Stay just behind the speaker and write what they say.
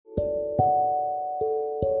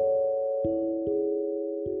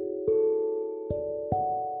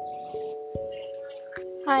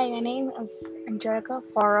Hi, my name is Angelica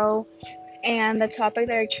Faro, and the topic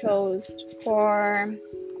that I chose for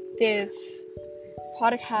this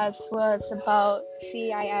podcast was about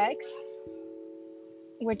CIX,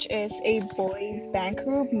 which is a boys band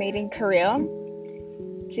group made in Korea.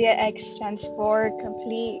 CIX stands for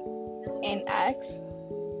Complete in X.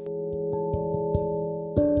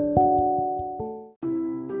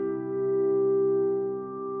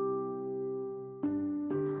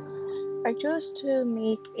 I chose to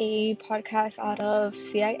make a podcast out of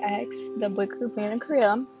CIX, the boy group made in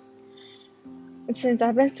Korea, since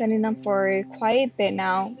I've been studying them for quite a bit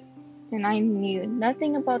now, and I knew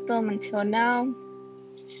nothing about them until now.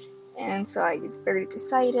 And so I just barely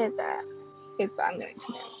decided that if I'm going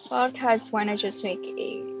to make a podcast, why not just make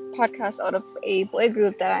a podcast out of a boy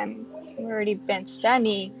group that I'm already been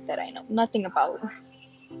studying that I know nothing about.